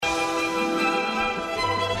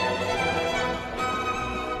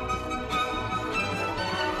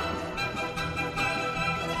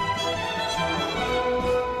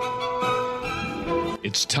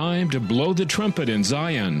It's time to blow the trumpet in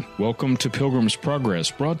Zion. Welcome to Pilgrim's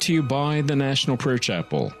Progress, brought to you by the National Prayer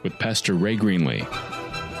Chapel with Pastor Ray Greenlee.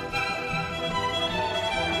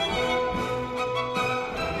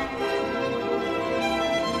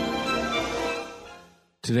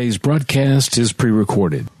 Today's broadcast is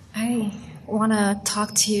pre-recorded. I want to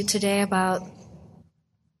talk to you today about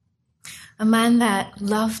a man that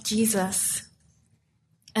loved Jesus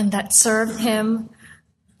and that served him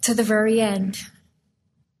to the very end.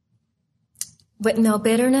 With no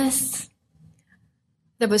bitterness,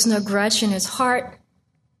 there was no grudge in his heart,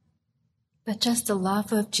 but just the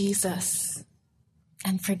love of Jesus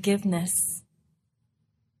and forgiveness.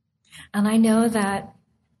 And I know that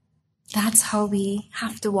that's how we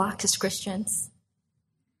have to walk as Christians.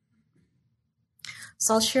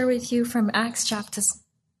 So I'll share with you from Acts chapter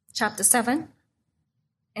 7,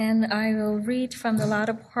 and I will read from the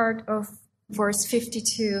latter part of verse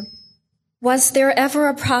 52. Was there ever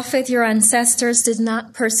a prophet your ancestors did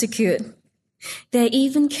not persecute? They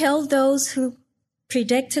even killed those who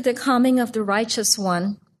predicted the coming of the righteous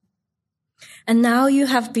one. And now you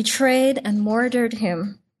have betrayed and murdered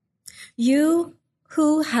him. You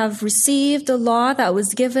who have received the law that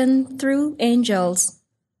was given through angels,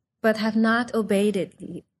 but have not obeyed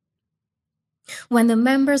it. When the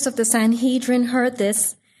members of the Sanhedrin heard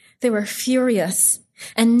this, they were furious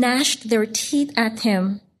and gnashed their teeth at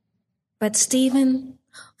him. But Stephen,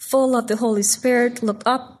 full of the Holy Spirit, looked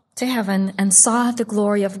up to heaven and saw the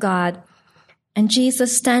glory of God, and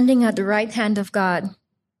Jesus standing at the right hand of God.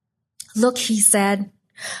 Look, he said,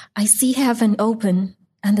 I see heaven open,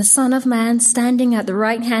 and the Son of Man standing at the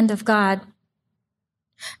right hand of God.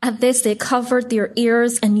 At this, they covered their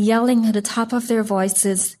ears, and yelling at the top of their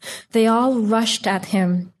voices, they all rushed at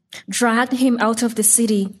him, dragged him out of the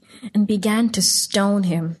city, and began to stone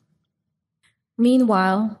him.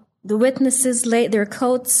 Meanwhile, the witnesses laid their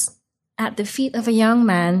coats at the feet of a young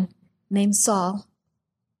man named Saul.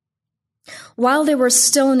 While they were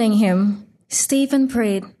stoning him, Stephen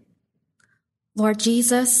prayed, Lord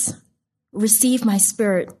Jesus, receive my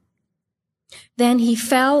spirit. Then he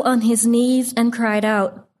fell on his knees and cried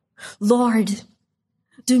out, Lord,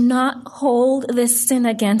 do not hold this sin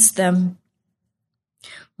against them.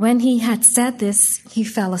 When he had said this, he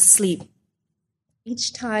fell asleep.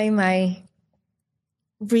 Each time I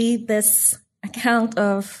read this account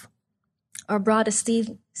of our brother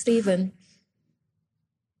Stephen,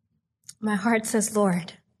 my heart says,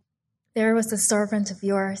 Lord, there was a servant of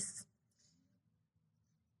yours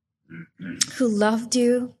who loved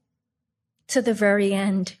you to the very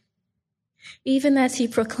end, even as he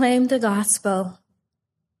proclaimed the gospel,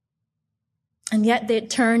 and yet they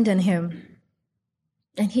turned on him.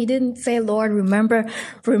 And he didn't say, Lord,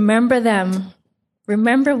 remember them,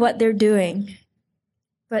 remember what they're doing.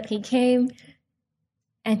 But he came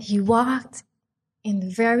and he walked in the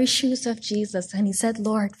very shoes of Jesus, and he said,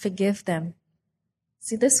 Lord, forgive them.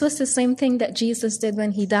 See, this was the same thing that Jesus did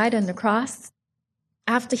when he died on the cross.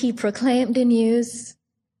 After he proclaimed the news,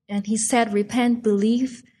 and he said, repent,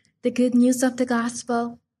 believe the good news of the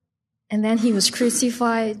gospel, and then he was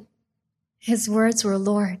crucified, his words were,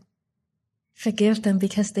 Lord, forgive them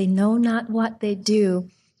because they know not what they do.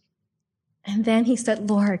 And then he said,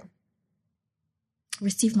 Lord,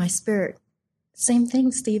 receive my spirit. Same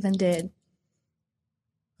thing Stephen did.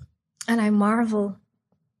 And I marvel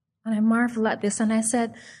at this. And I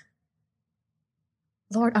said,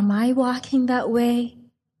 Lord, am I walking that way?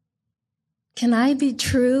 Can I be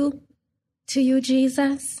true to you,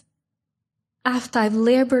 Jesus? After I've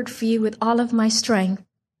labored for you with all of my strength,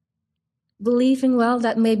 believing well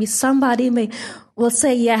that maybe somebody will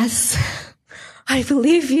say, yes, I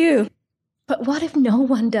believe you. But what if no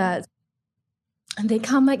one does? And they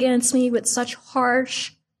come against me with such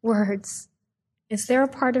harsh words. Is there a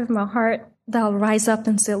part of my heart that'll rise up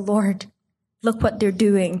and say, Lord, look what they're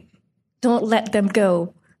doing. Don't let them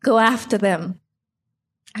go. Go after them.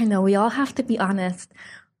 I know we all have to be honest.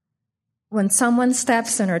 When someone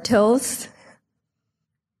steps on our toes,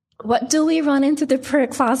 what do we run into the prayer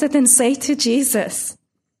closet and say to Jesus?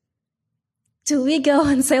 Do we go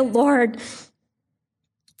and say, Lord,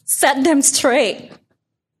 set them straight?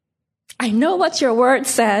 I know what your word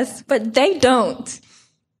says, but they don't.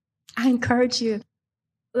 I encourage you,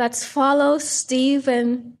 let's follow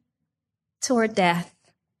Stephen toward death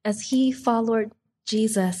as he followed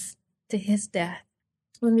Jesus to his death.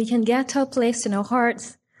 When we can get to a place in our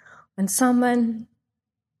hearts when someone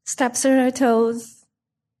steps on our toes,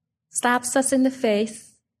 slaps us in the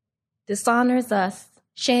face, dishonors us,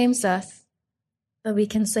 shames us, that we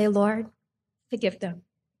can say, Lord, forgive them.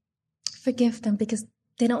 Forgive them because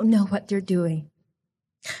they don't know what they're doing.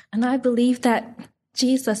 And I believe that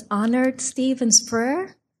Jesus honored Stephen's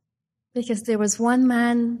prayer? Because there was one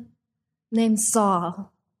man named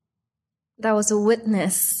Saul that was a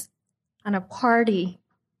witness on a party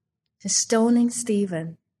to stoning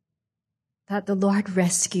Stephen that the Lord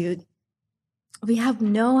rescued. We have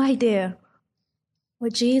no idea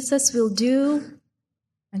what Jesus will do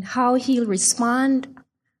and how he'll respond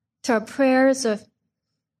to our prayers of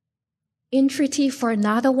entreaty for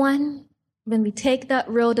another one when we take that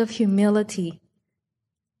road of humility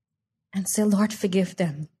and say, Lord, forgive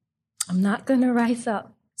them. I'm not going to rise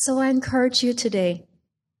up. So I encourage you today,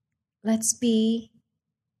 let's be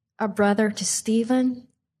a brother to Stephen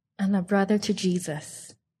and a brother to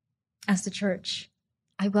Jesus as the church.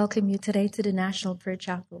 I welcome you today to the National Prayer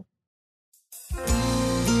Chapel.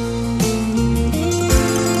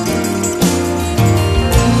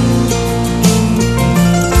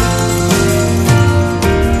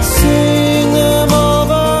 Sing them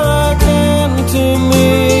over again to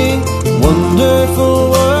me, wonderful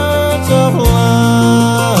words of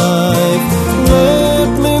life. Let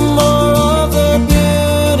me more of their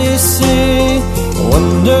beauty see,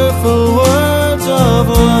 wonderful words of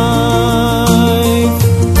life.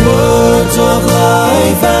 Words of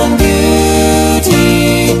life and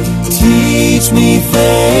beauty, teach me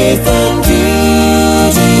faith and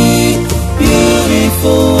duty.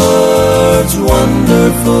 Beautiful words,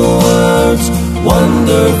 wonderful words,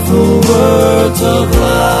 wonderful words of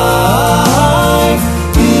life.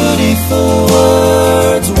 Beautiful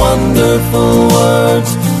words, wonderful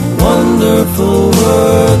words, wonderful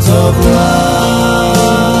words of life.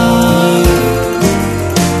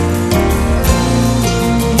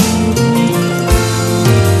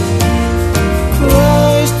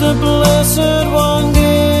 Christ the Blessed One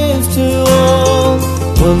gives to all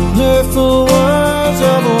wonderful words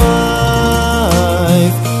of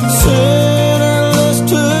life. Sinnerless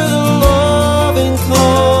to the loving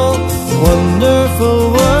call, wonderful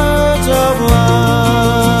words of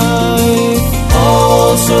life.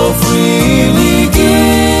 All so freely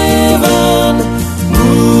given,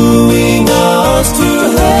 wooing us to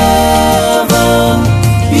heaven.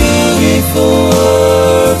 Beautiful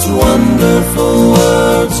words, wonderful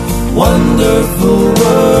words, wonderful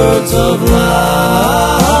words of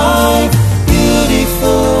life.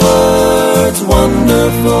 Beautiful words,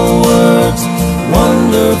 wonderful words,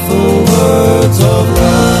 wonderful words of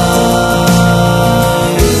life.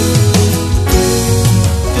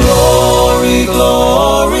 Glory,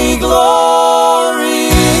 glory, glory,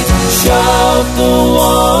 shout the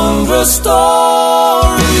wondrous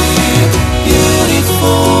story.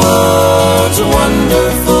 Beautiful words,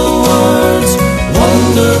 wonderful words,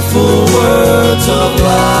 wonderful words of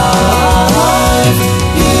life.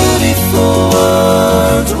 Beautiful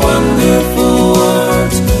words, wonderful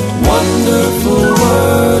words, wonderful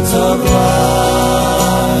words of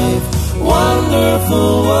life. Wonderful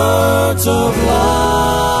words of life.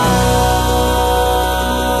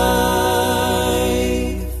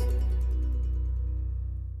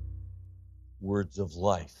 Words of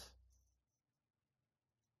life.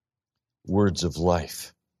 Words of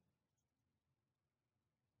life.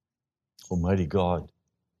 Almighty God,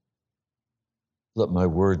 let my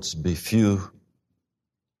words be few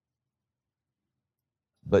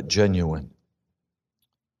but genuine.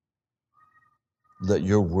 Let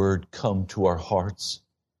your word come to our hearts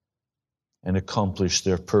and accomplish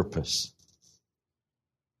their purpose,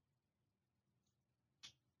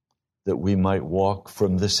 that we might walk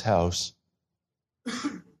from this house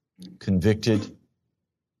convicted,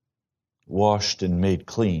 washed, and made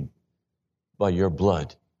clean by your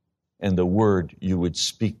blood and the word you would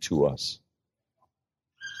speak to us.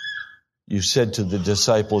 You said to the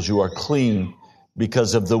disciples, you are clean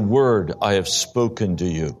because of the word I have spoken to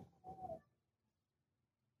you.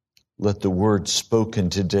 Let the word spoken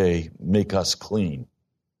today make us clean.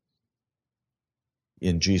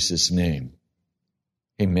 In Jesus' name,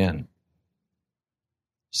 amen.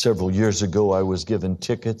 Several years ago, I was given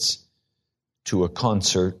tickets to a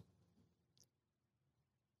concert.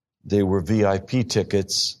 They were VIP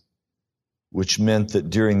tickets, which meant that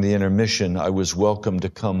during the intermission, I was welcome to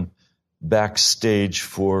come backstage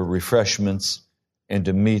for refreshments and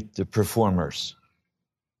to meet the performers.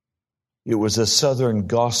 It was a Southern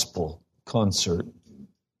gospel concert.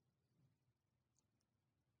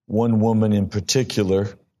 One woman in particular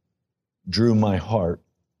drew my heart,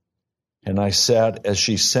 and I sat as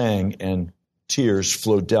she sang, and tears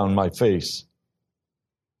flowed down my face.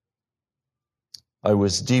 I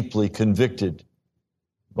was deeply convicted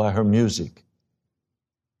by her music.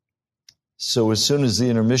 So as soon as the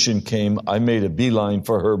intermission came, I made a beeline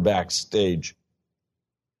for her backstage.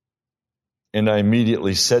 And I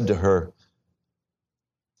immediately said to her,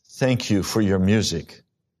 thank you for your music.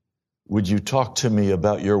 Would you talk to me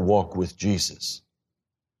about your walk with Jesus?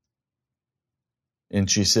 And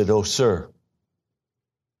she said, oh, sir,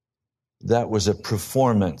 that was a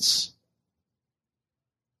performance.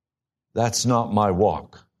 That's not my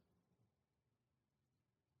walk.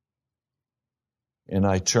 And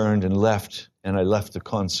I turned and left, and I left the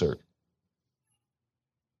concert.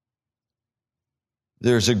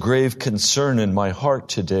 There's a grave concern in my heart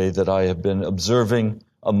today that I have been observing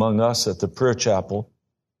among us at the prayer chapel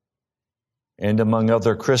and among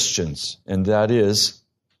other Christians, and that is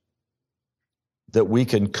that we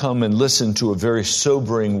can come and listen to a very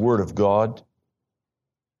sobering word of God.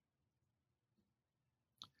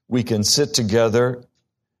 We can sit together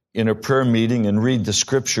in a prayer meeting and read the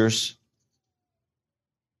scriptures.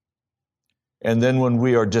 And then when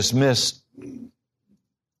we are dismissed,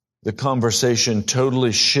 the conversation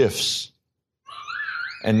totally shifts.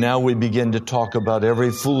 And now we begin to talk about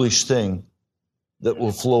every foolish thing that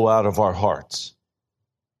will flow out of our hearts.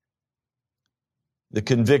 The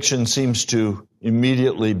conviction seems to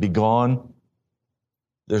immediately be gone.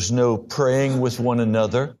 There's no praying with one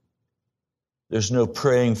another. There's no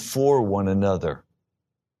praying for one another.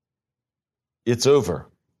 It's over.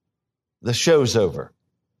 The show's over.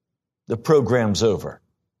 The program's over.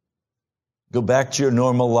 Go back to your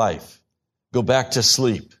normal life. Go back to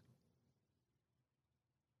sleep.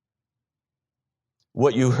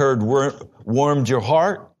 What you heard warmed your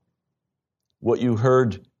heart. What you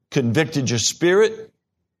heard convicted your spirit.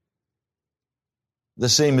 The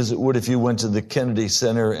same as it would if you went to the Kennedy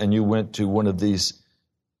Center and you went to one of these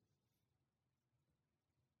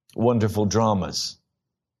wonderful dramas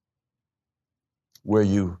where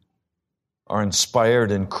you are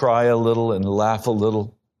inspired and cry a little and laugh a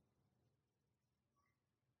little.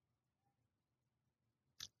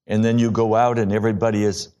 And then you go out and everybody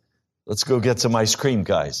is, let's go get some ice cream,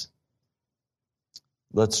 guys.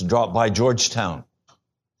 Let's drop by Georgetown.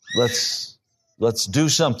 Let's do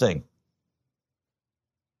something.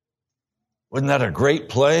 Wasn't that a great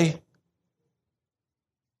play?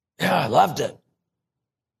 Yeah, I loved it.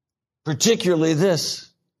 Particularly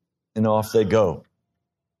this. And off they go.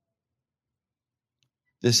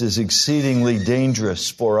 This is exceedingly dangerous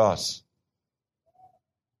for us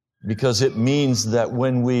because it means that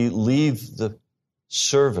when we leave the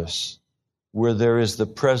service where there is the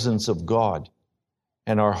presence of God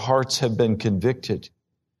and our hearts have been convicted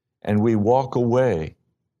and we walk away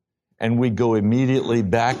and we go immediately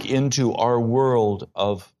back into our world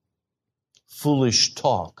of foolish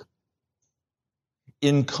talk,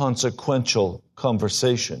 inconsequential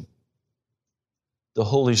conversation, the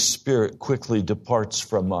Holy Spirit quickly departs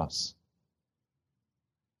from us.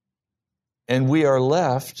 And we are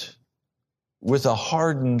left with a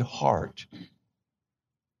hardened heart,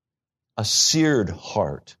 a seared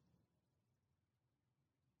heart.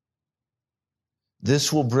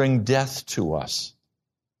 This will bring death to us.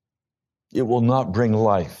 It will not bring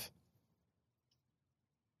life.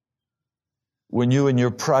 When you in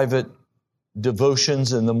your private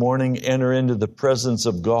devotions in the morning enter into the presence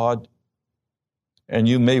of God, and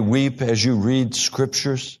you may weep as you read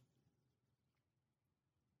scriptures,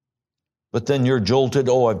 but then you're jolted,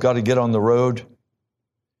 oh, I've got to get on the road.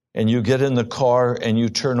 And you get in the car and you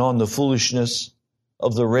turn on the foolishness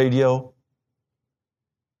of the radio.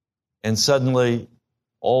 And suddenly,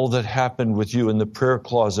 all that happened with you in the prayer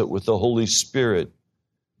closet with the Holy Spirit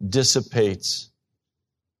dissipates,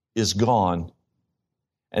 is gone.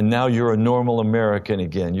 And now you're a normal American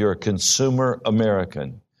again. You're a consumer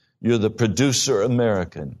American. You're the producer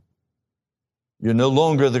American. You're no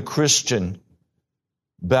longer the Christian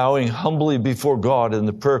bowing humbly before God in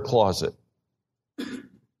the prayer closet.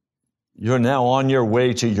 You're now on your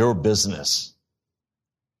way to your business.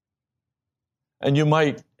 And you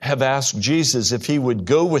might have asked Jesus if he would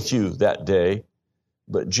go with you that day,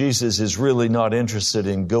 but Jesus is really not interested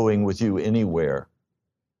in going with you anywhere.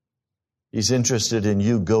 He's interested in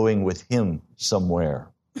you going with him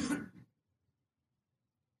somewhere.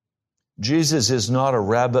 Jesus is not a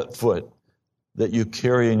rabbit foot that you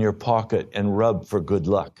carry in your pocket and rub for good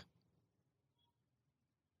luck.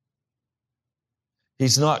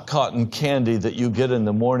 He's not cotton candy that you get in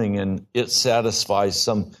the morning and it satisfies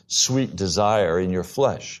some sweet desire in your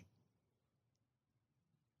flesh.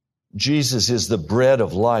 Jesus is the bread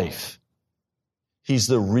of life. He's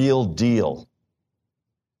the real deal.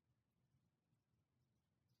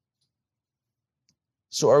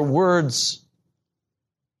 So our words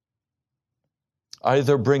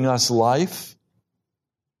either bring us life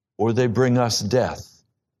or they bring us death.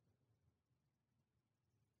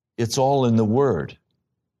 It's all in the Word.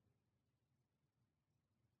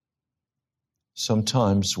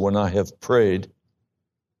 Sometimes when I have prayed,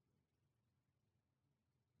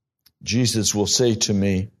 Jesus will say to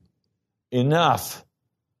me, enough.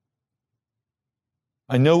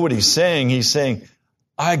 I know what he's saying. He's saying,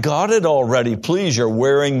 I got it already. Please, you're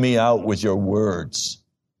wearing me out with your words.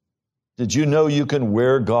 Did you know you can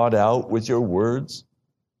wear God out with your words?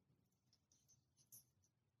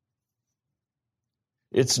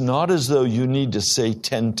 It's not as though you need to say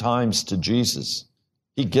 10 times to Jesus.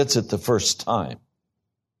 He gets it the first time.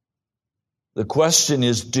 The question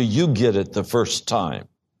is, do you get it the first time?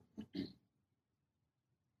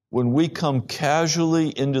 When we come casually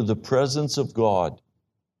into the presence of God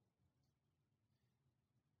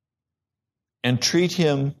and treat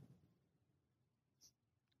Him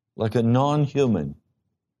like a non-human,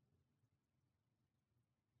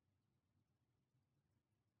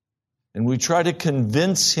 and we try to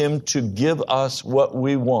convince Him to give us what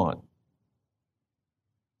we want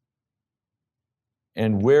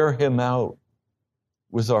and wear Him out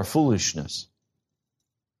with our foolishness,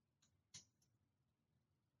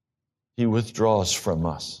 He withdraws from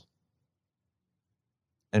us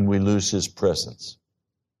and we lose His presence.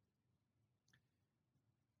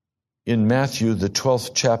 In Matthew, the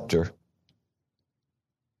 12th chapter,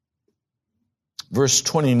 verse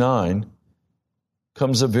 29,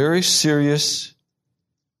 comes a very serious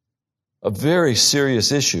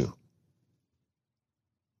issue.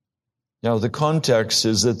 Now, the context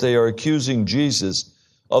is that they are accusing Jesus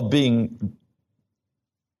of being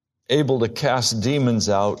able to cast demons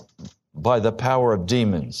out by the power of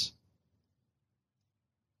demons.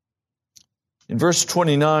 In verse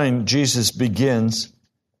 29, Jesus begins,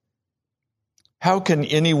 how can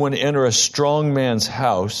anyone enter a strong man's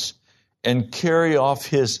house and carry off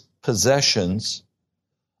his possessions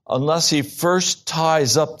unless he first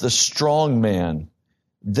ties up the strong man?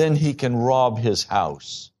 Then he can rob his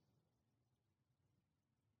house.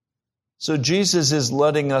 So Jesus is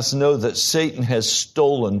letting us know that Satan has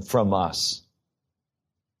stolen from us.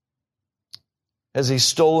 Has he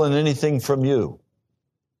stolen anything from you?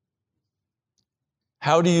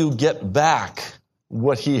 How do you get back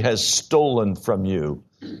what he has stolen from you?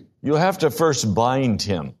 You have to first bind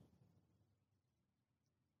him.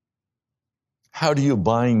 How do you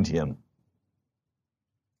bind him?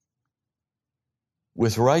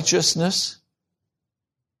 With righteousness?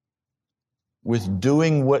 With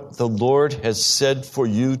doing what the Lord has said for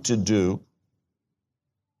you to do?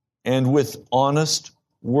 And with honest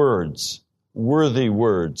words, worthy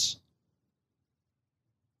words.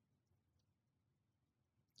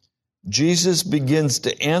 Jesus begins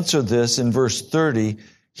to answer this in verse 30.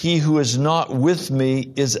 He who is not with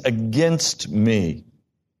me is against me.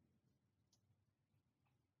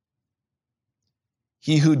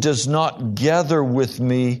 He who does not gather with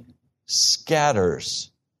me scatters.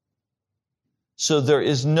 So there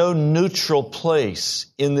is no neutral place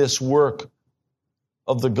in this work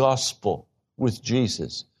of the gospel with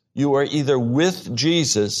Jesus. You are either with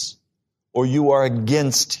Jesus or you are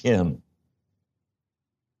against him.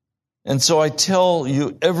 And so I tell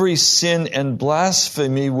you, every sin and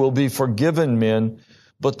blasphemy will be forgiven men,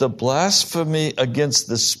 but the blasphemy against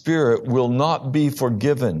the Spirit will not be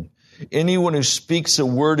forgiven. Anyone who speaks a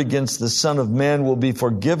word against the Son of Man will be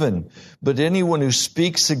forgiven, but anyone who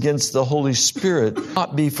speaks against the Holy Spirit will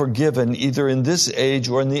not be forgiven, either in this age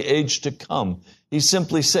or in the age to come. He's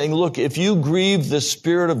simply saying, look, if you grieve the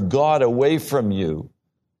Spirit of God away from you,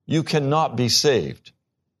 you cannot be saved.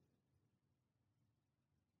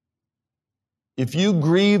 If you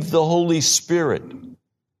grieve the Holy Spirit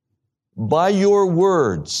by your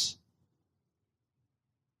words,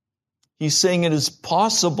 he's saying it is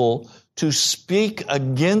possible to speak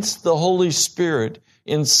against the Holy Spirit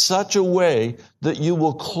in such a way that you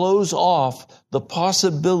will close off the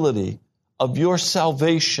possibility of your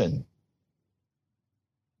salvation.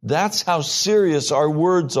 That's how serious our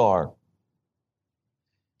words are.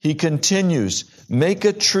 He continues, make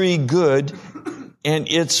a tree good and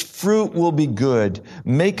its fruit will be good.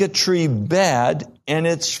 Make a tree bad and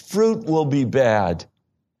its fruit will be bad.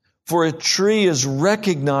 For a tree is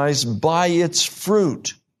recognized by its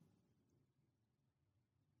fruit.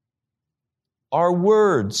 Our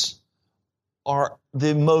words are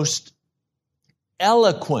the most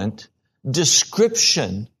eloquent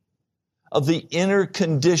description of the inner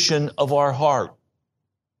condition of our heart.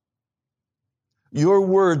 Your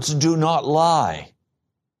words do not lie.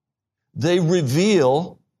 They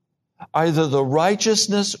reveal either the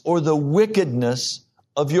righteousness or the wickedness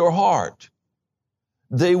of your heart.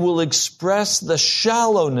 They will express the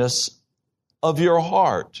shallowness of your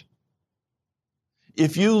heart.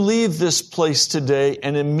 If you leave this place today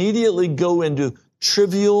and immediately go into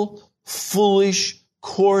trivial, foolish,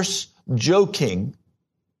 coarse joking.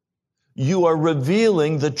 You are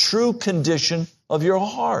revealing the true condition of your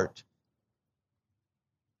heart.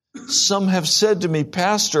 Some have said to me,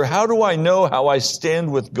 Pastor, how do I know how I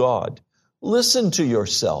stand with God? Listen to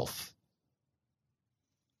yourself.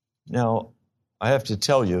 Now, I have to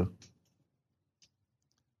tell you,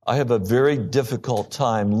 I have a very difficult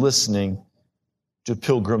time listening to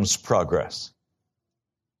Pilgrim's Progress,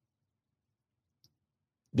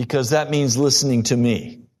 because that means listening to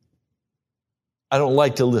me. I don't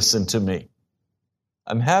like to listen to me.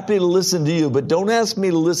 I'm happy to listen to you, but don't ask me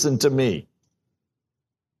to listen to me.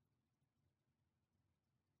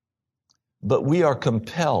 But we are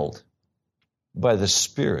compelled by the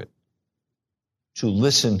Spirit to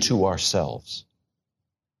listen to ourselves.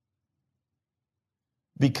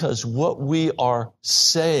 Because what we are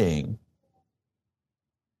saying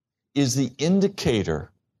is the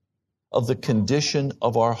indicator of the condition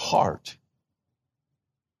of our heart.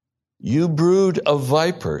 You brood of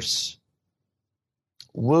vipers.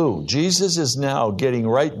 Whoa, Jesus is now getting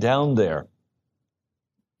right down there.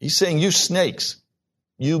 He's saying, you snakes,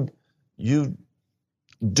 you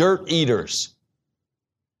dirt eaters.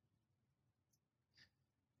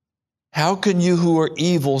 How can you who are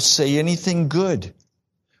evil say anything good?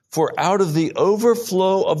 For out of the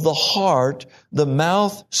overflow of the heart, the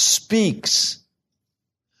mouth speaks.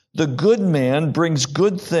 The good man brings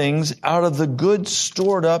good things out of the good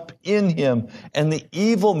stored up in him, and the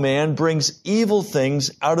evil man brings evil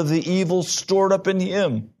things out of the evil stored up in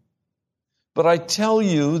him. But I tell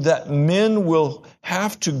you that men will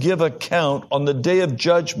have to give account on the day of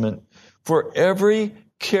judgment for every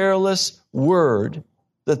careless word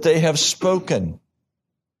that they have spoken.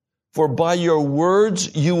 For by your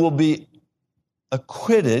words you will be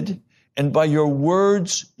acquitted, and by your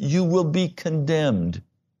words you will be condemned.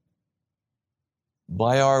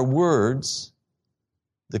 By our words,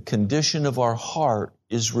 the condition of our heart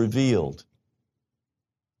is revealed.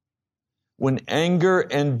 When anger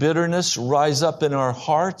and bitterness rise up in our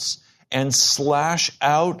hearts and slash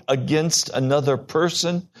out against another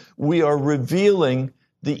person, we are revealing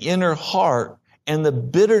the inner heart and the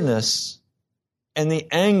bitterness and the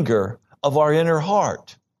anger of our inner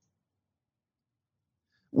heart.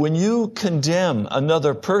 When you condemn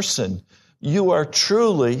another person, you are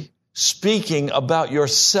truly speaking about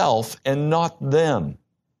yourself and not them.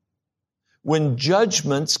 When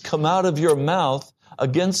judgments come out of your mouth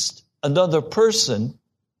against another person,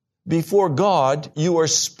 before God, you are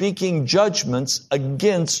speaking judgments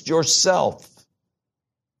against yourself.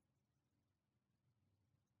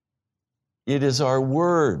 It is our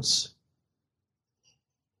words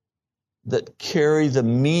that carry the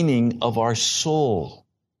meaning of our soul.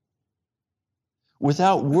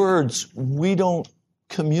 Without words, we don't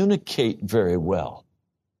communicate very well.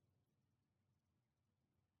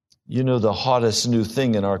 You know the hottest new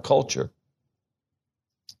thing in our culture?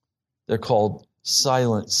 They're called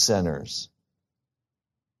silent centers.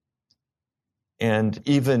 And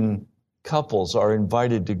even couples are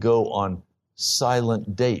invited to go on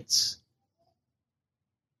silent dates,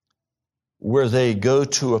 where they go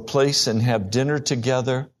to a place and have dinner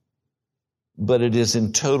together, but it is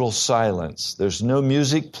in total silence. There's no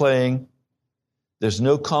music playing, there's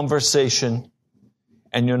no conversation,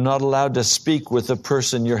 and you're not allowed to speak with the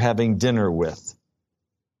person you're having dinner with.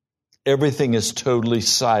 Everything is totally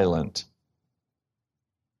silent.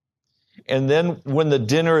 And then when the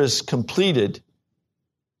dinner is completed,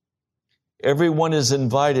 everyone is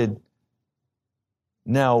invited.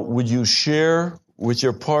 Now, would you share with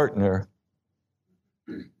your partner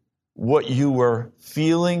what you were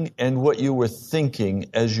feeling and what you were thinking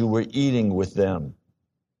as you were eating with them?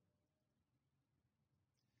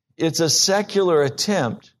 It's a secular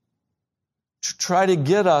attempt to try to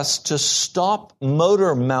get us to stop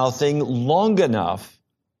motor mouthing long enough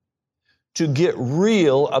to get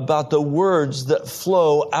real about the words that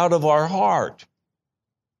flow out of our heart.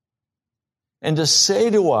 And to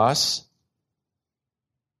say to us,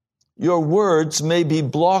 your words may be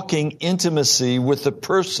blocking intimacy with the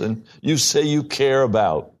person you say you care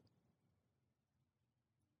about.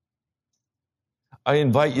 I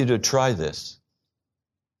invite you to try this.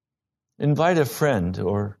 Invite a friend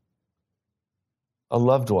or a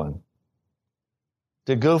loved one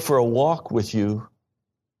to go for a walk with you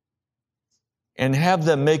and have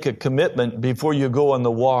them make a commitment before you go on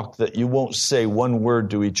the walk that you won't say one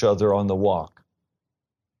word to each other on the walk.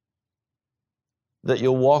 That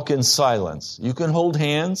you'll walk in silence. You can hold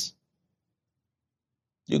hands.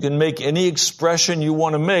 You can make any expression you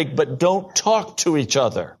want to make, but don't talk to each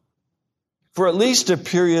other for at least a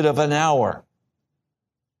period of an hour.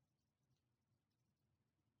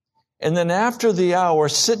 And then after the hour,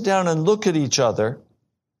 sit down and look at each other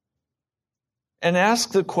and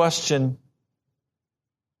ask the question,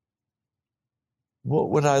 what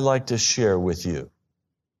would I like to share with you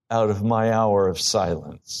out of my hour of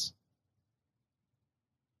silence?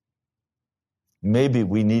 Maybe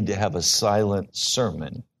we need to have a silent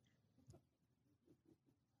sermon.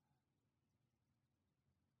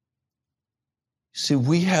 See,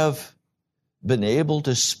 we have been able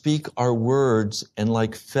to speak our words, and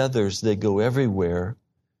like feathers, they go everywhere,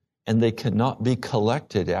 and they cannot be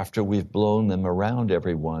collected after we've blown them around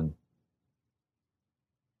everyone.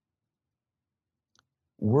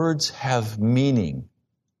 Words have meaning.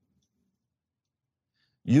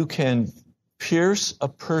 You can pierce a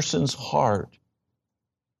person's heart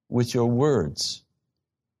with your words.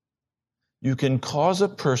 You can cause a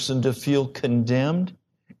person to feel condemned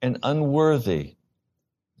and unworthy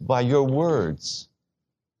by your words.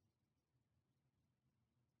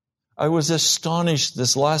 I was astonished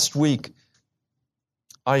this last week.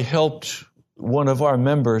 I helped one of our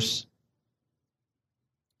members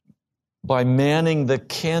by manning the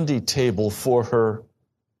candy table for her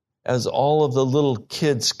as all of the little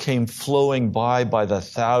kids came flowing by the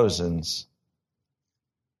thousands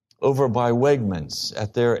over by Wegmans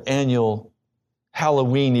at their annual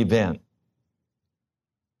Halloween event.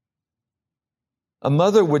 A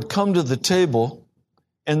mother would come to the table,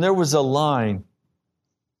 and there was a line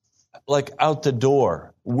like out the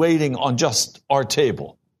door, waiting on just our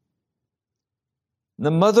table.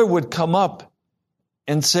 The mother would come up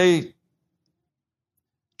and say,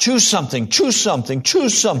 choose something, choose something,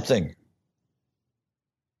 choose something.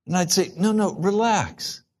 And I'd say, no,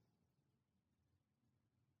 relax.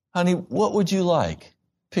 Honey, what would you like?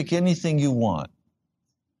 Pick anything you want.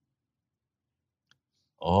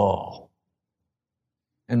 Oh.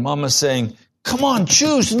 And Mama's saying, come on,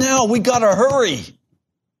 choose now. We got to hurry.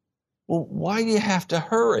 Well, why do you have to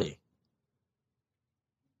hurry?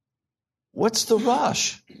 What's the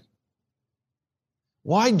rush?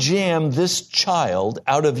 Why jam this child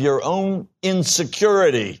out of your own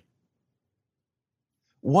insecurity?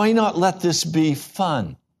 Why not let this be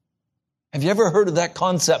fun? Have you ever heard of that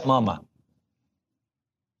concept, Mama?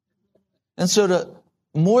 And so to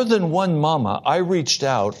more than one mama, I reached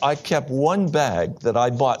out. I kept one bag that I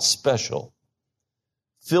bought special,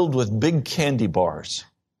 filled with big candy bars.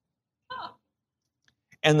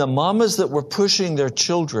 And the mamas that were pushing their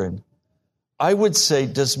children, I would say,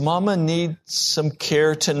 does Mama need some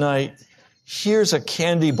care tonight? Here's a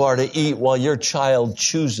candy bar to eat while your child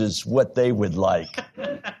chooses what they would like.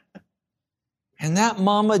 And that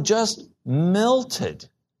mama just melted.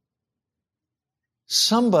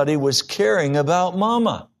 Somebody was caring about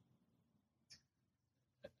Mama.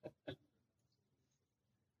 Do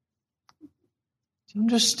you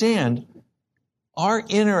understand? Our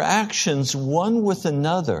interactions one with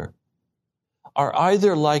another are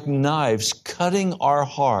either like knives cutting our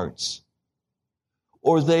hearts,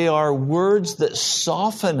 or they are words that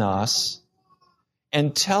soften us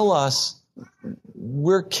and tell us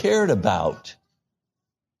we're cared about.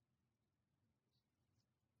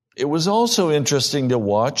 It was also interesting to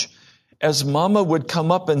watch as Mama would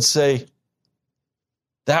come up and say,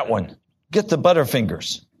 that one, get the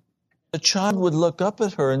Butterfingers. The child would look up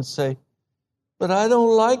at her and say, but I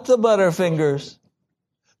don't like the Butterfingers.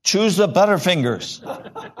 Choose the Butterfingers.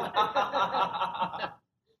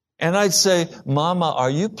 And I'd say, Mama, are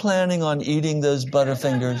you planning on eating those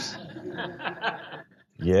Butterfingers?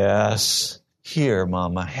 Yes. Here,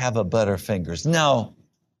 Mama, have a Butterfingers. Now,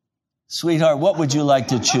 sweetheart, what would you like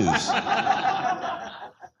to choose?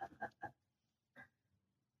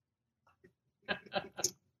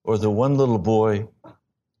 Or the one little boy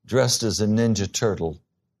dressed as a Ninja Turtle,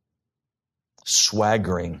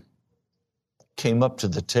 swaggering, came up to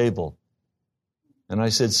the table. And I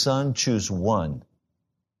said, son, choose one.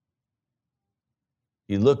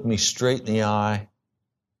 He looked me straight in the eye.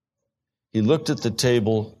 He looked at the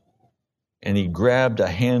table, and he grabbed a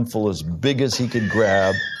handful as big as he could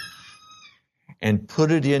grab and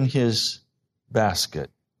put it in his basket.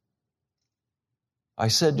 I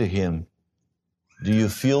said to him, do you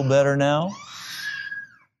feel better now?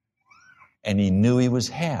 And he knew he was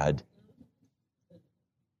had.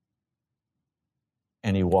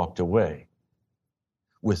 And he walked away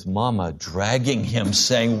with Mama dragging him,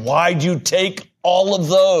 saying, why'd you take all of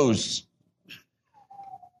those?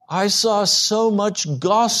 I saw so much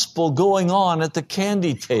gospel going on at the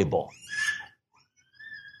candy table.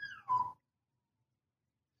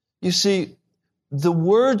 You see, the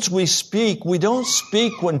words we speak, we don't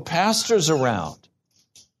speak when pastor's around.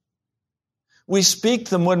 We speak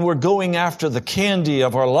them when we're going after the candy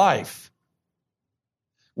of our life.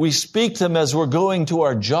 We speak them as we're going to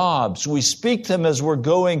our jobs. We speak them as we're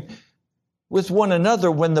going with one another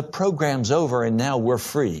when the program's over and now we're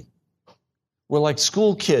free. We're like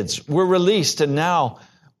school kids. We're released and now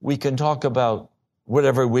we can talk about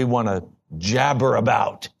whatever we want to jabber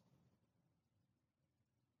about.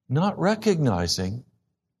 Not recognizing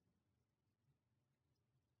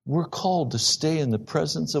we're called to stay in the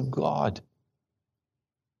presence of God.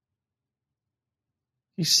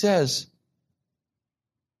 He says,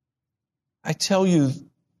 I tell you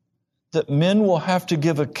that men will have to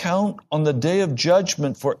give account on the day of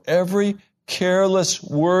judgment for every careless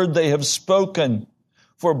word they have spoken.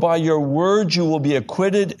 For by your words you will be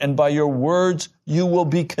acquitted, and by your words you will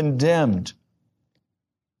be condemned.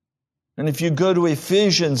 And if you go to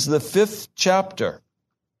Ephesians, the 5th chapter,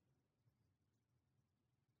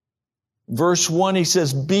 verse 1, he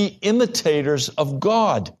says, be imitators of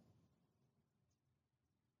God.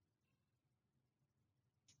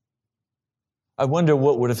 I wonder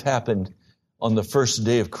what would have happened on the first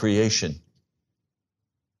day of creation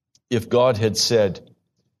if God had said,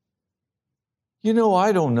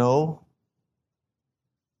 I don't know.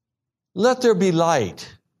 Let there be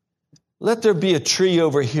light. Let there be a tree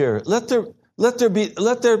over here. What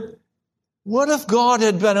if God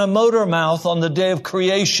had been a motor mouth on the day of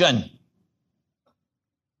creation?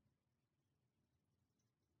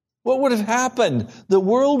 What would have happened? The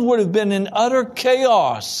world would have been in utter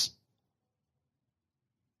chaos.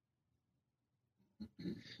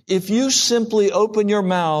 If you simply open your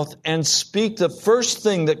mouth and speak the first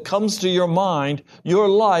thing that comes to your mind, your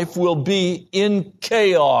life will be in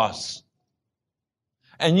chaos.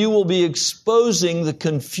 And you will be exposing the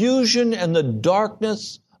confusion and the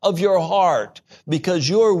darkness of your heart because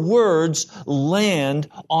your words land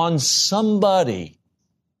on somebody.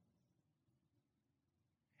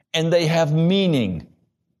 And they have meaning.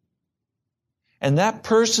 And that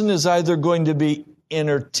person is either going to be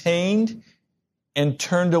entertained and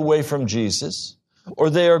turned away from Jesus, or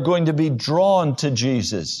they are going to be drawn to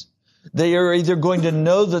Jesus. They are either going to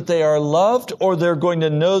know that they are loved, or they're going to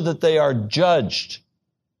know that they are judged.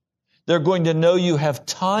 They're going to know you have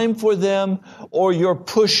time for them, or you're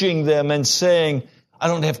pushing them and saying, I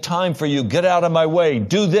don't have time for you. Get out of my way.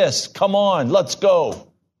 Do this. Come on. Let's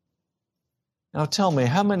go. Now tell me,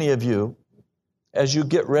 how many of you, as you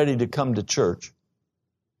get ready to come to church,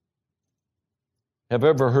 have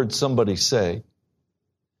ever heard somebody say,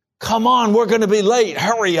 come on, we're going to be late.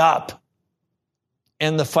 Hurry up.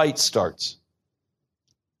 And the fight starts.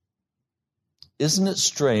 Isn't it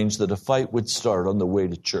strange that a fight would start on the way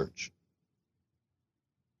to church?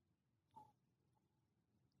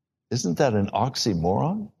 Isn't that an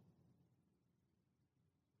oxymoron?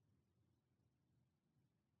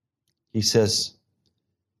 He says,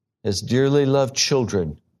 as dearly loved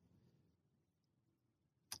children,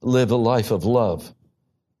 live a life of love,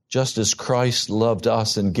 just as Christ loved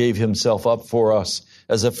us and gave himself up for us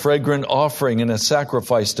as a fragrant offering and a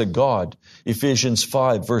sacrifice to God. Ephesians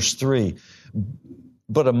 5, verse 3.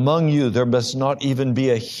 But among you there must not even be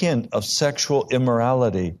a hint of sexual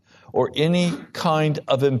immorality or any kind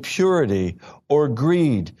of impurity or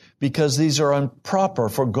greed, because these are improper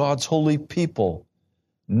for God's holy people.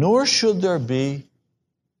 Nor should there be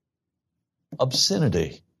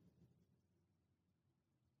obscenity,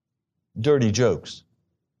 dirty jokes,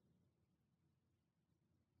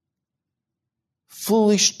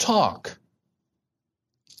 foolish talk.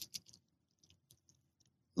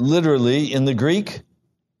 Literally, in the Greek,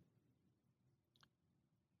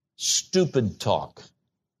 stupid talk,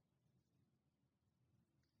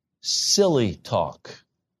 silly talk,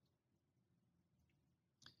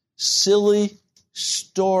 silly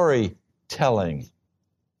storytelling,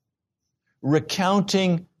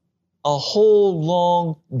 recounting a whole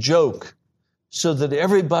long joke so that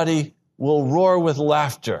everybody will roar with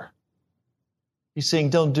laughter. He's saying,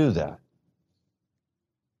 don't do that.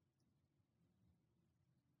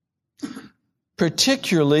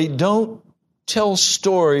 Particularly, don't tell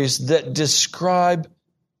stories that describe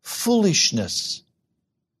foolishness.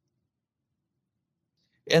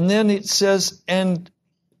 And then it says, and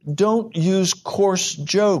don't use coarse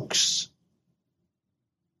jokes.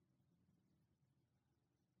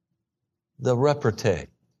 The repartee,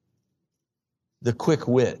 the quick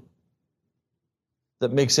wit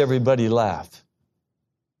that makes everybody laugh.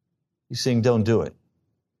 He's saying, don't do it.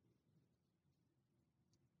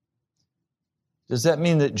 Does that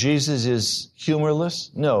mean that Jesus is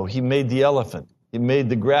humorless? No, he made the elephant. He made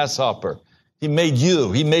the grasshopper. He made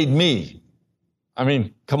you. He made me. I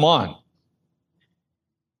mean, come on.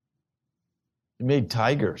 He made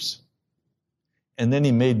tigers. And then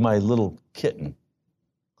he made my little kitten.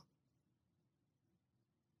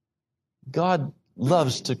 God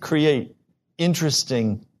loves to create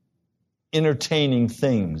interesting, entertaining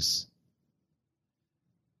things.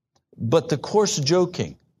 But the coarse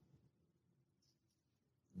joking,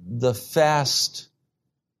 the fast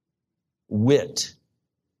wit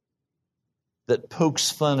that pokes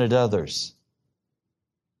fun at others,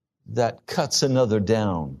 that cuts another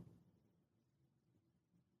down,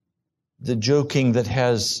 the joking that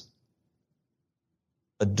has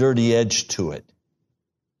a dirty edge to it.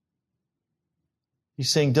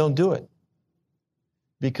 He's saying, don't do it,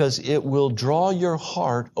 because it will draw your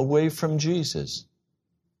heart away from Jesus.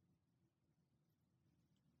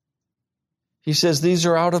 He says these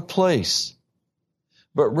are out of place,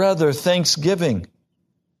 but rather thanksgiving.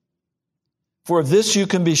 For of this you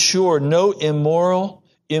can be sure, no immoral,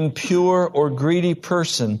 impure, or greedy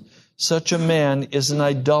person, such a man is an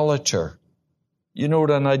idolater. You know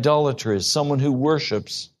what an idolater is? Someone who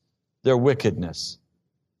worships their wickedness.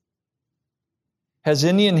 Has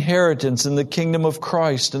any inheritance in the kingdom of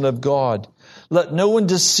Christ and of God. Let no one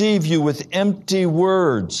deceive you with empty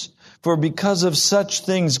words, for because of such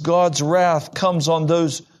things God's wrath comes on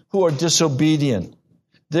those who are disobedient.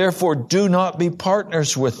 Therefore, do not be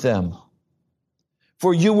partners with them.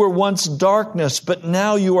 For you were once darkness, but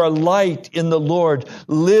now you are light in the Lord.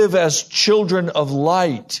 Live as children of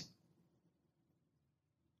light.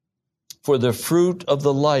 For the fruit of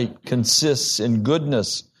the light consists in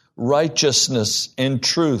goodness, righteousness, and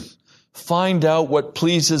truth. Find out what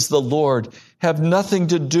pleases the Lord. Have nothing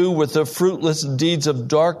to do with the fruitless deeds of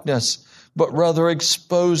darkness, but rather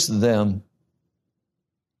expose them.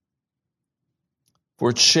 For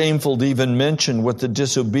it's shameful to even mention what the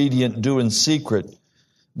disobedient do in secret.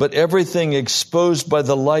 But everything exposed by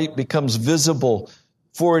the light becomes visible,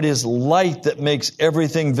 for it is light that makes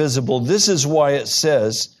everything visible. This is why it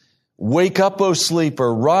says, wake up, O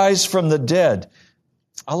sleeper, rise from the dead.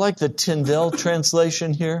 I like the Tyndale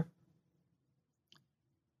translation here.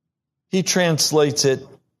 He translates it,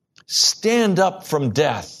 stand up from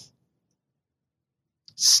death.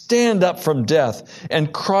 Stand up from death,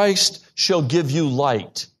 and Christ shall give you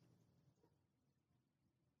light.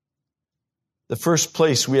 The first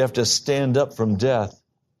place we have to stand up from death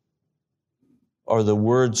are the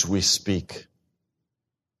words we speak.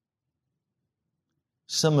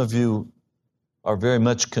 Some of you are very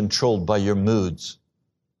much controlled by your moods.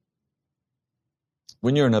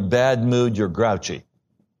 When you're in a bad mood, you're grouchy.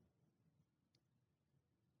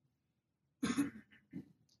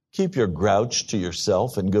 Keep your grouch to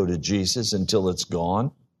yourself and go to Jesus until it's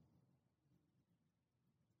gone.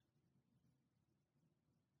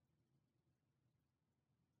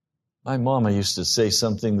 My mama used to say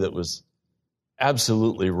something that was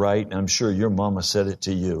absolutely right, and I'm sure your mama said it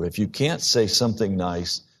to you. If you can't say something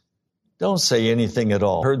nice, don't say anything at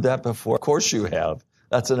all. Heard that before? Of course you have.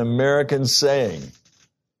 That's an American saying.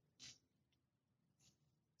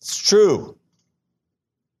 It's true.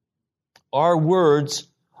 Our words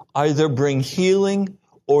either bring healing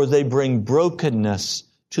or they bring brokenness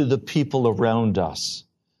to the people around us.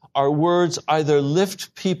 Our words either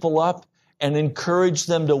lift people up and encourage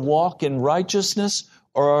them to walk in righteousness,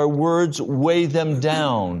 or our words weigh them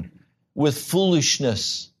down with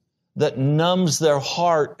foolishness that numbs their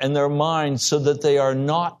heart and their mind so that they are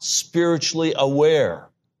not spiritually aware.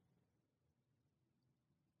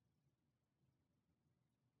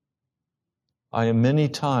 I am many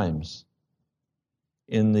times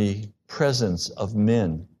in the presence of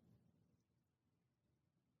men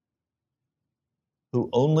who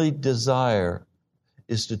only desire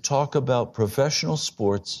is to talk about professional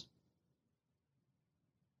sports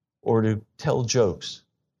or to tell jokes.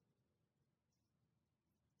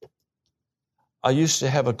 I used to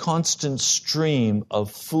have a constant stream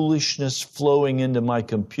of foolishness flowing into my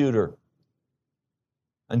computer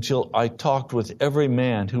until I talked with every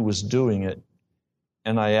man who was doing it,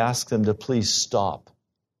 and I asked them to please stop,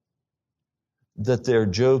 that their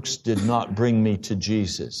jokes did not bring me to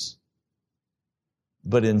Jesus,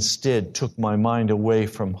 but instead took my mind away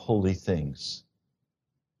from holy things.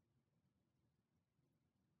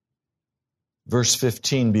 Verse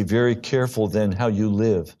 15, be very careful then how you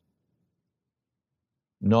live,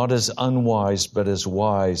 not as unwise, but as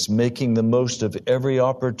wise, making the most of every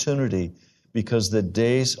opportunity, because the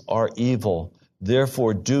days are evil.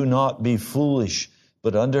 Therefore, do not be foolish,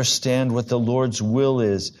 but understand what the Lord's will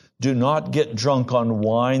is. Do not get drunk on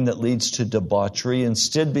wine that leads to debauchery.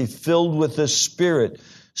 Instead, be filled with the Spirit.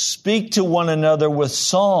 Speak to one another with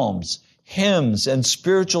psalms, hymns, and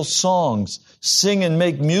spiritual songs. Sing and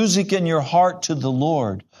make music in your heart to the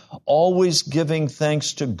Lord, always giving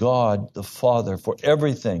thanks to God the Father for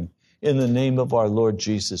everything in the name of our Lord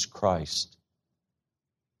Jesus Christ.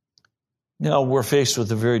 Now we're faced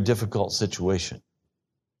with a very difficult situation.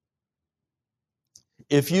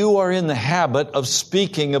 If you are in the habit of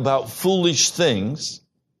speaking about foolish things,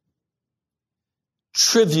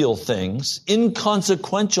 trivial things,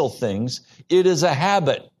 inconsequential things, it is a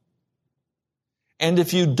habit. And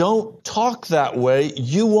if you don't talk that way,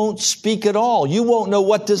 you won't speak at all. You won't know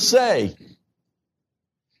what to say.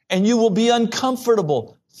 And you will be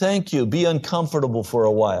uncomfortable. Thank you. Be uncomfortable for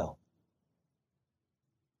a while.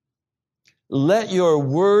 Let your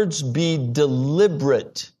words be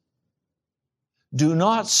deliberate. Do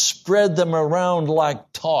not spread them around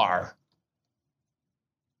like tar.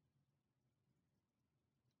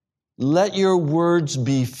 Let your words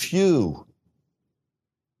be few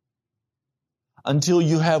until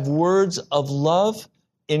you have words of love,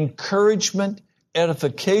 encouragement,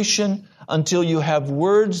 edification, until you have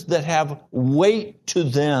words that have weight to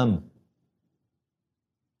them.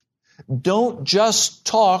 Don't just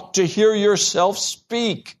talk to hear yourself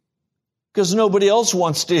speak, because nobody else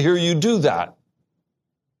wants to hear you do that.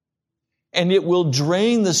 And it will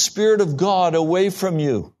drain the Spirit of God away from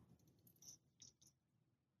you.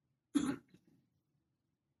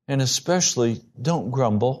 And especially, don't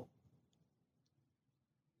grumble.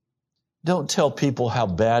 Don't tell people how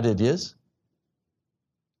bad it is,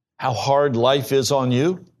 how hard life is on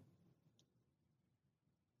you.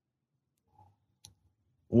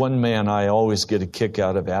 One man I always get a kick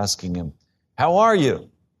out of asking him, "How are you?"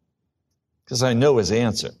 Because I know his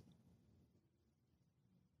answer.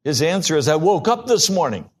 His answer is, "I woke up this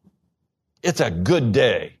morning. It's a good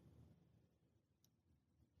day."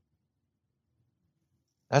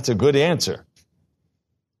 That's a good answer.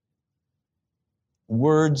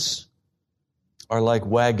 Words are like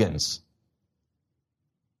wagons.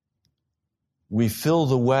 We fill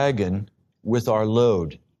the wagon with our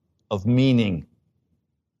load of meaning.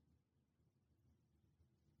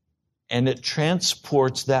 And it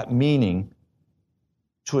transports that meaning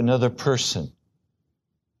to another person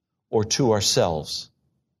or to ourselves.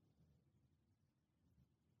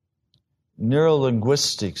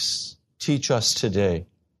 Neurolinguistics teach us today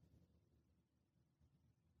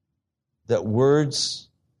that words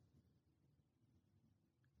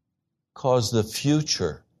cause the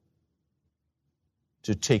future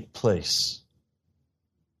to take place.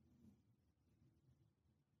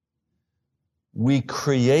 We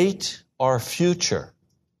create our future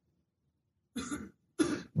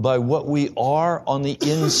by what we are on the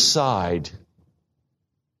inside.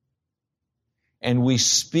 And we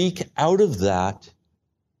speak out of that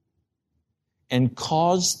and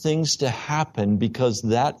cause things to happen because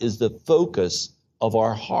that is the focus of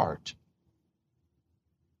our heart.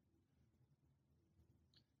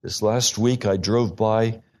 This last week, I drove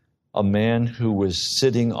by a man who was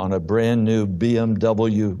sitting on a brand new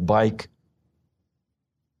BMW bike.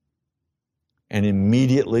 And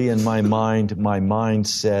immediately in my mind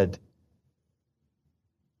said,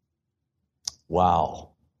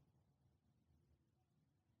 wow,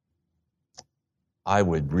 I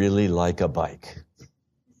would really like a bike.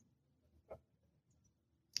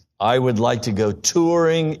 I would like to go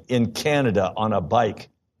touring in Canada on a bike.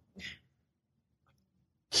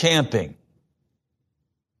 Camping.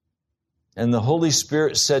 And the Holy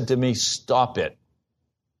Spirit said to me, stop it.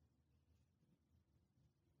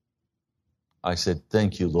 I said,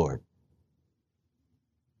 thank you, Lord.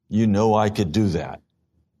 You know I could do that.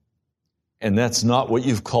 And that's not what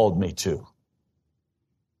you've called me to.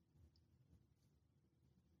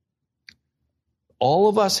 All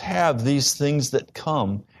of us have these things that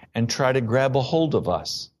come and try to grab a hold of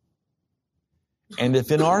us. And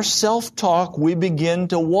if in our self-talk we begin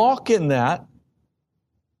to walk in that,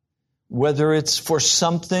 whether it's for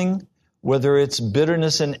something, whether it's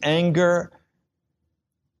bitterness and anger,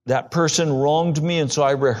 that person wronged me, and so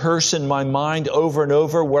I rehearse in my mind over and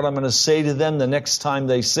over what I'm going to say to them the next time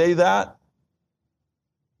they say that,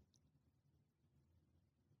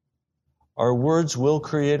 our words will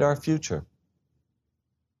create our future.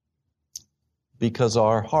 Because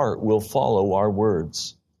our heart will follow our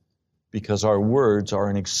words. Because our words are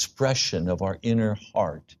an expression of our inner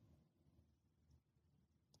heart.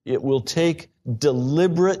 It will take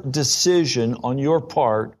deliberate decision on your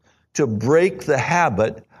part to break the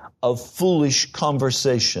habit of foolish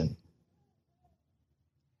conversation.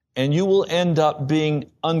 And you will end up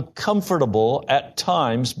being uncomfortable at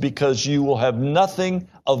times because you will have nothing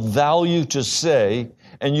of value to say,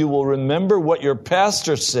 and you will remember what your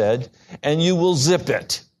pastor said, and you will zip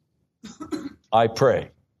it. I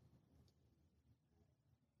pray.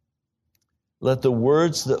 Let the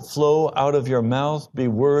words that flow out of your mouth be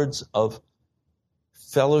words of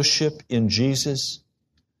fellowship in Jesus,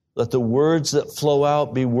 Let the words that flow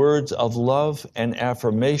out be words of love and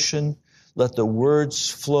affirmation. Let the words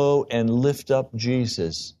flow and lift up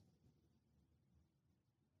Jesus.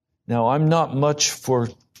 Now, I'm not much for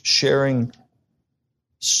sharing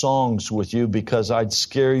songs with you because I'd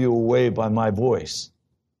scare you away by my voice.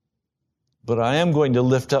 But I am going to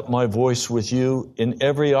lift up my voice with you in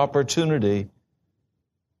every opportunity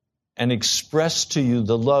and express to you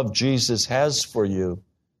the love Jesus has for you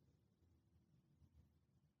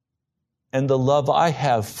and the love I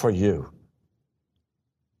have for you.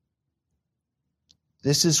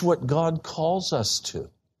 This is what God calls us to.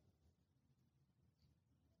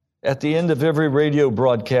 At the end of every radio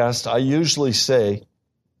broadcast, I usually say,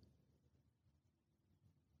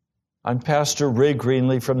 I'm Pastor Ray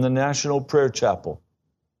Greenlee from the National Prayer Chapel.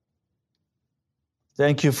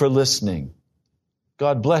 Thank you for listening.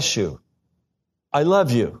 God bless you. I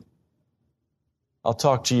love you. I'll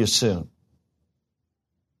talk to you soon.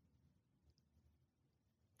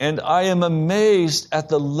 And I am amazed at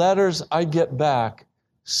the letters I get back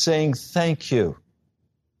saying thank you.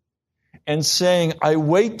 And saying, I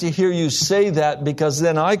wait to hear you say that because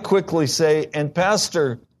then I quickly say, and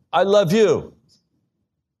Pastor, I love you.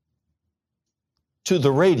 To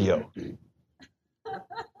the radio.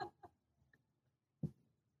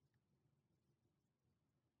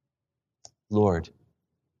 Lord,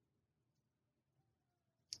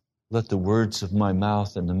 let the words of my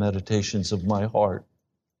mouth and the meditations of my heart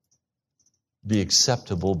be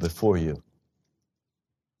acceptable before you.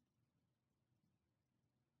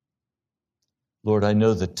 Lord, I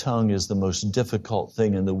know the tongue is the most difficult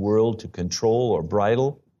thing in the world to control or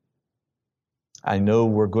bridle. I know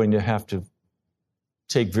we're going to have to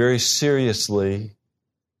take very seriously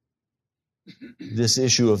this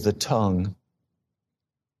issue of the tongue,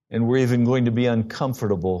 and we're even going to be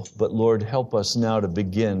uncomfortable. But Lord, help us now to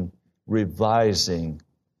begin revising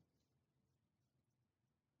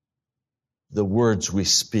the words we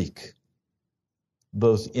speak,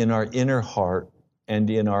 both in our inner heart and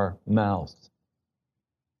in our mouth.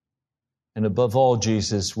 And above all,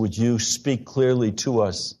 Jesus, would you speak clearly to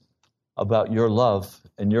us about your love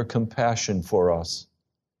and your compassion for us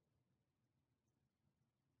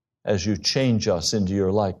as you change us into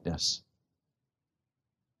your likeness.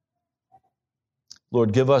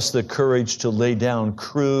 Lord, give us the courage to lay down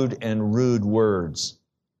crude and rude words.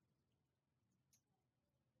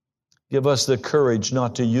 Give us the courage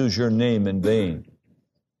not to use your name in vain,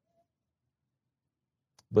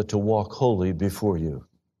 but to walk holy before you.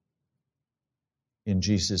 In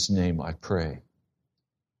Jesus' name I pray.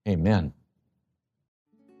 Amen.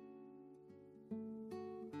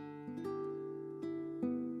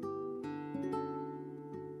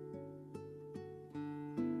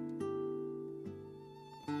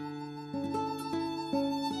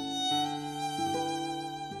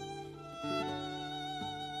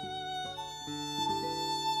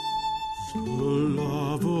 The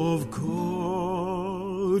love of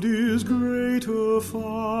God is greater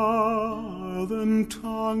far than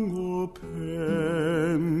tongue or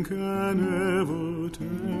pen can ever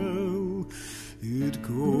tell. It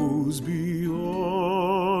goes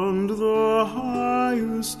beyond the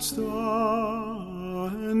highest star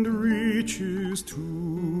and reaches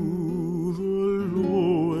to the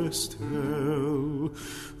lowest hell.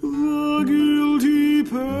 The guilty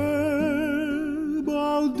pair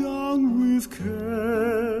bowed down with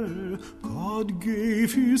care. God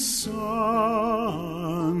gave his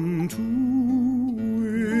Son to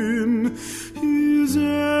win his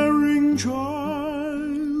erring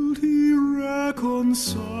child. He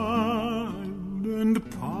reconciled and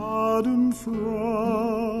pardoned from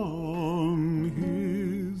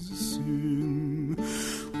his sin.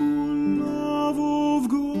 Oh, love of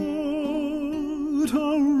God,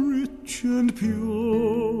 how rich and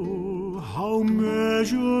pure, how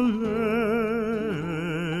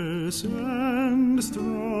measureless and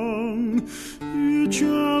strong, it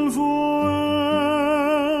shall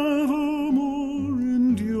forevermore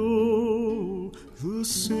endure. The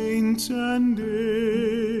saints and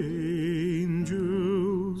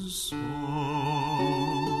angels' song.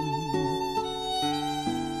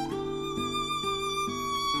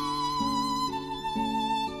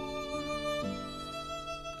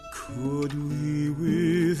 Could we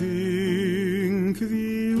with ink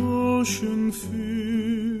the ocean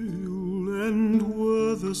fill, and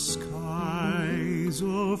were the skies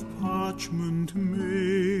of parchment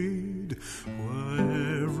made,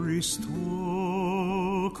 were every stalk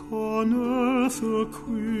on earth a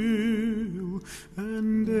quill,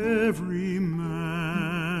 and every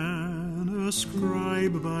man a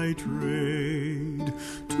scribe by trade,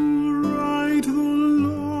 to write the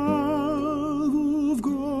love of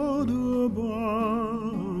God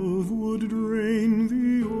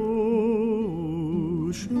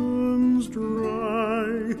heavens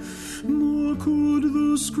dry, nor could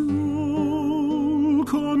the scroll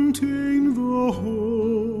contain the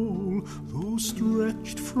whole, though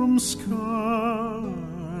stretched from sky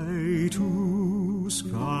to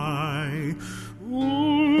sky. O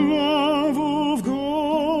love of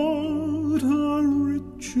God, how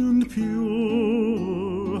rich and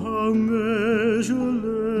pure, how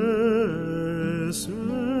measureless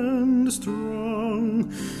and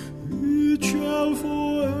strong, it shall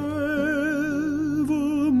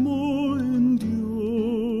forevermore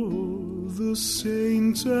endure, the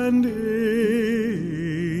saints and angels'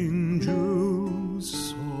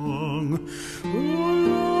 song. O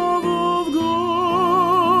love of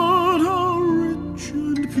God, how rich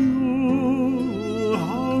and pure,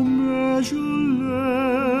 how measureless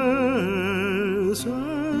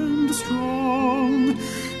and strong,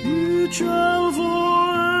 it shall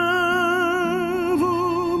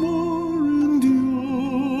forevermore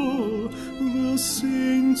endure, the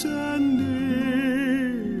saints and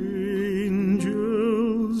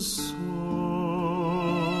angels' song.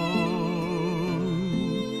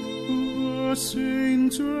 The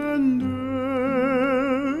saints and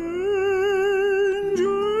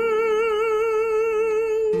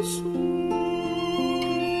angels' song.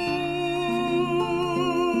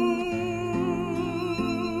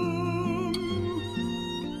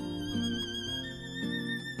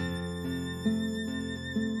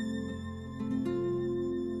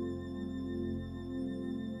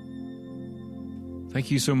 Thank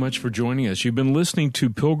you so much for joining us. You've been listening to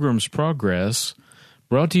Pilgrim's Progress,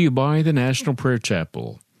 brought to you by the National Prayer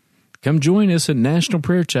Chapel. Come join us at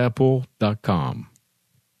nationalprayerchapel.com.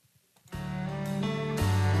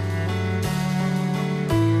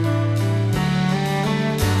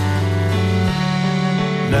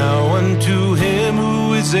 Now unto him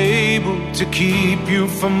who is able to keep you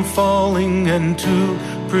from falling and to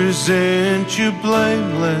present you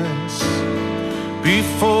blameless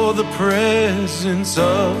before the presence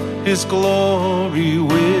of his glory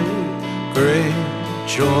with great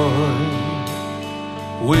joy,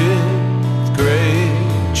 with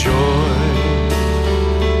great joy.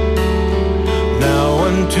 Now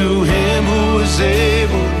unto him who is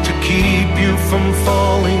able to keep you from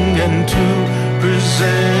falling and to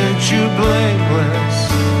present you blameless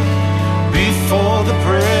before the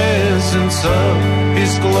presence of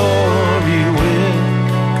his glory with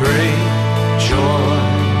great joy,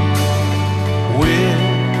 with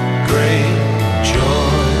great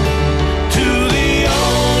joy. To the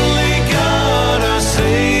only God our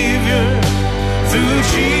Savior, through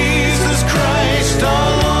Jesus Christ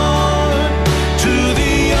our Lord. To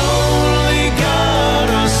the only God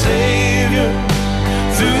our Savior,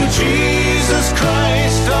 through Jesus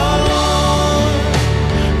Christ our Lord,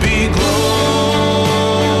 be glory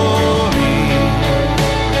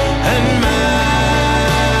and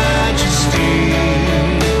majesty,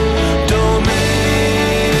 dominion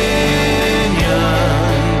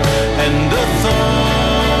and authority,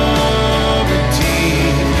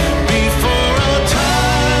 before all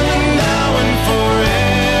time and now and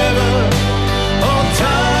forever, all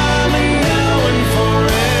time and now and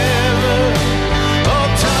forever, all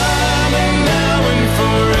time and now and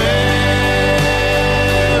forever.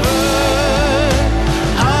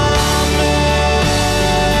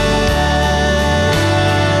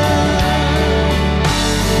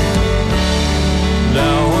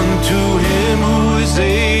 Now unto him who is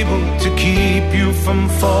able to keep you from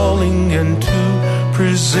falling and to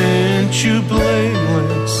present you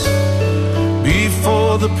blameless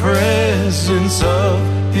before the presence of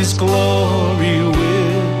his glory